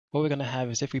What we're going to have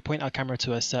is if we point our camera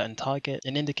to a certain target,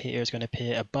 an indicator is going to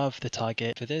appear above the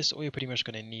target. For this, all you're pretty much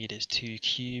going to need is two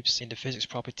cubes. In the physics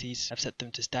properties, I've set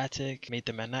them to static, made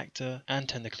them an actor, and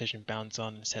turned the collision bounds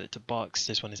on and set it to box.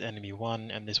 This one is enemy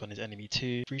 1 and this one is enemy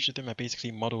 2. For each of them, I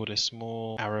basically modeled a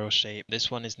small arrow shape.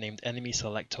 This one is named enemy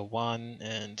selector 1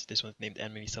 and this one's named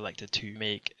enemy selector 2.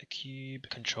 Make a cube,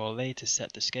 Control A to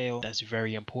set the scale. That's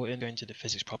very important. Go into the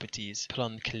physics properties, put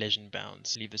on collision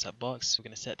bounds, leave this at box. We're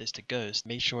going to set this to ghost.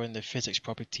 Make sure in the physics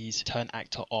properties, turn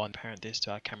actor on, parent this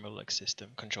to our camera look system.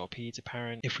 Control P to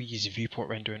parent. If we use viewport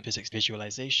render and physics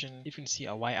visualization, you can see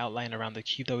a white outline around the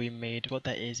cube that we made. What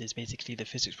that is basically the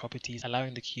physics properties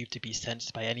allowing the cube to be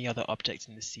sensed by any other object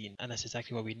in the scene. And that's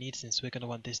exactly what we need, since we're going to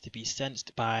want this to be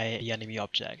sensed by the enemy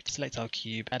object. Select our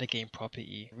cube, add a game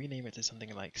property, rename it to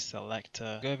something like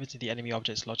selector. Go over to the enemy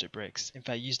object's logic bricks. In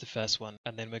fact, use the first one,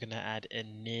 and then we're going to add a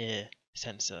near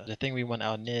sensor. The thing we want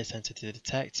our near sensor to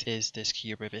detect is this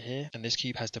cube over here, and this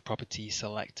cube has the property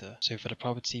selector. So for the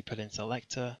property, put in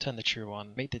selector, turn the true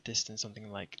on, make the distance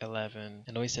something like 11,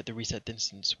 and always set the reset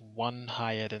distance 1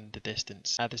 higher than the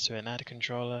distance. Add this to an adder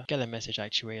controller, get a message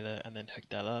actuator, and then hook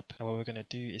that up. And what we're going to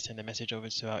do is send a message over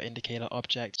to our indicator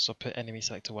object. So put enemy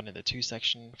selector 1 in the to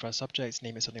section. For our subject,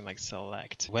 name it something like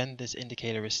select. When this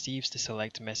indicator receives the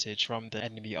select message from the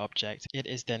enemy object, it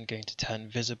is then going to turn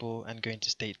visible and go into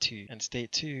state 2. And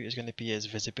state 2 is going to be its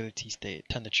visibility state.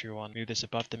 Turn the true on, move this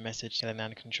above the message, get an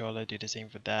AND controller, do the same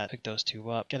for that, hook those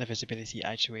two up, get a visibility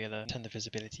actuator, turn the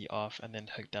visibility off, and then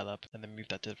hook that up, and then move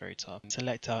that to the very top.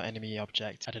 Select our enemy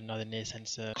object, add another near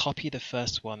sensor, copy the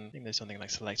first one, I think there's something like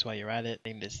select while you're at it,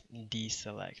 name this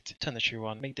deselect. Turn the true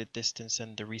on, make the distance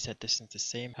and the reset distance the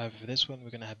same. However, for this one, we're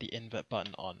going to have the invert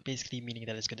button on, basically meaning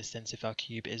that it's going to sense if our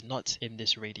cube is not in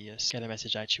this radius. Get a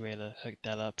message actuator, hook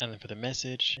that up, and then for the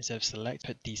message, instead of select,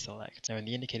 put deselect. Now in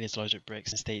the indicator's logic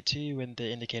bricks, in state 2, when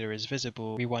the indicator is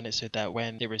visible, we want it so that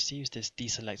when it receives this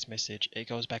deselect message, it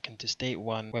goes back into state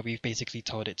 1, where we've basically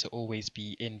told it to always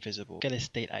be invisible. Get a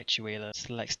state actuator,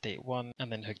 select state 1,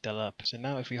 and then hook that up. So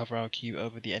now if we hover our cube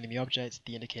over the enemy object,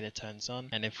 the indicator turns on,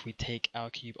 and if we take our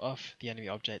cube off the enemy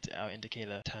object, our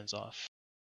indicator turns off.